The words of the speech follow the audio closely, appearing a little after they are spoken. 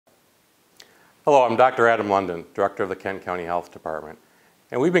Hello, I'm Dr. Adam London, Director of the Kent County Health Department.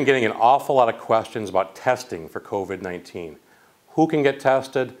 And we've been getting an awful lot of questions about testing for COVID-19. Who can get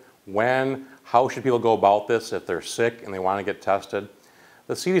tested? When? How should people go about this if they're sick and they want to get tested?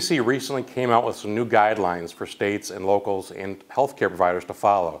 The CDC recently came out with some new guidelines for states and locals and healthcare providers to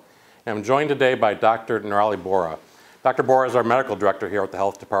follow. And I'm joined today by Dr. Nirali Bora. Dr. Bora is our medical director here at the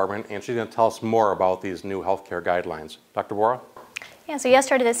Health Department, and she's going to tell us more about these new healthcare guidelines. Dr. Bora? Yeah, so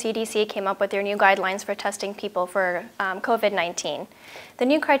yesterday the CDC came up with their new guidelines for testing people for COVID-19. The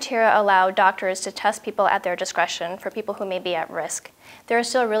new criteria allow doctors to test people at their discretion for people who may be at risk. There are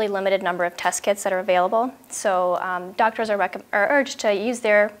still a really limited number of test kits that are available, so doctors are urged to use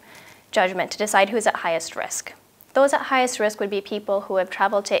their judgment to decide who's at highest risk. Those at highest risk would be people who have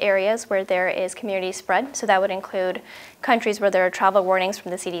traveled to areas where there is community spread, so that would include countries where there are travel warnings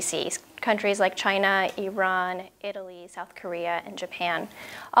from the CDC, countries like China, Iran, Italy, South Korea, and Japan.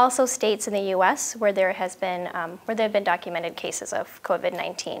 Also states in the US where there have been documented cases of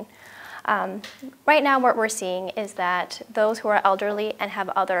COVID-19. Right now what we're seeing is that those who are elderly and have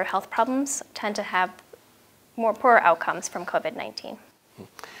other health problems tend to have more poor outcomes from COVID-19.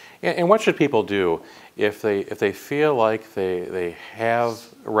 And what should people do if they feel like they have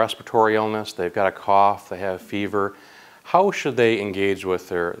a respiratory illness, they've got a cough, they have fever? How should they engage with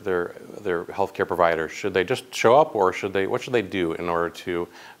their healthcare provider? Should they just show up, or what should they do in order to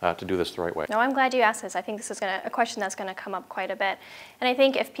do this the right way? No, I'm glad you asked this. I think this is a question that's going to come up quite a bit. And I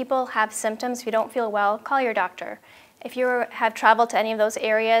think if people have symptoms, if you don't feel well, call your doctor. If you have traveled to any of those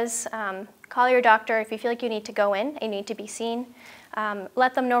areas, call your doctor. If you feel like you need to go in, you need to be seen,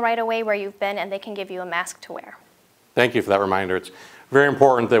 let them know right away where you've been, and they can give you a mask to wear. Thank you for that reminder. It's very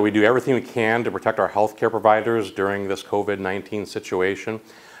important that we do everything we can to protect our healthcare providers during this COVID-19 situation.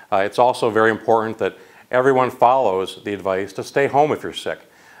 It's also very important that everyone follows the advice to stay home if you're sick.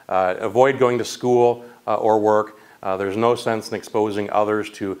 Avoid going to school or work. There's no sense in exposing others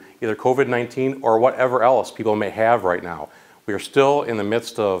to either COVID-19 or whatever else people may have right now. We are still in the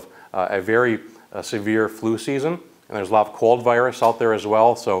midst of a very severe flu season, and there's a lot of cold virus out there as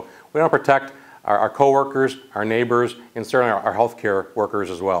well, so we want to protect our coworkers, our neighbors, and certainly our healthcare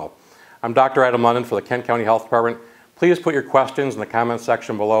workers as well. I'm Dr. Adam London for the Kent County Health Department. Please put your questions in the comments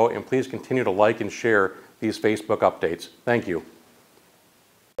section below, and please continue to like and share these Facebook updates. Thank you.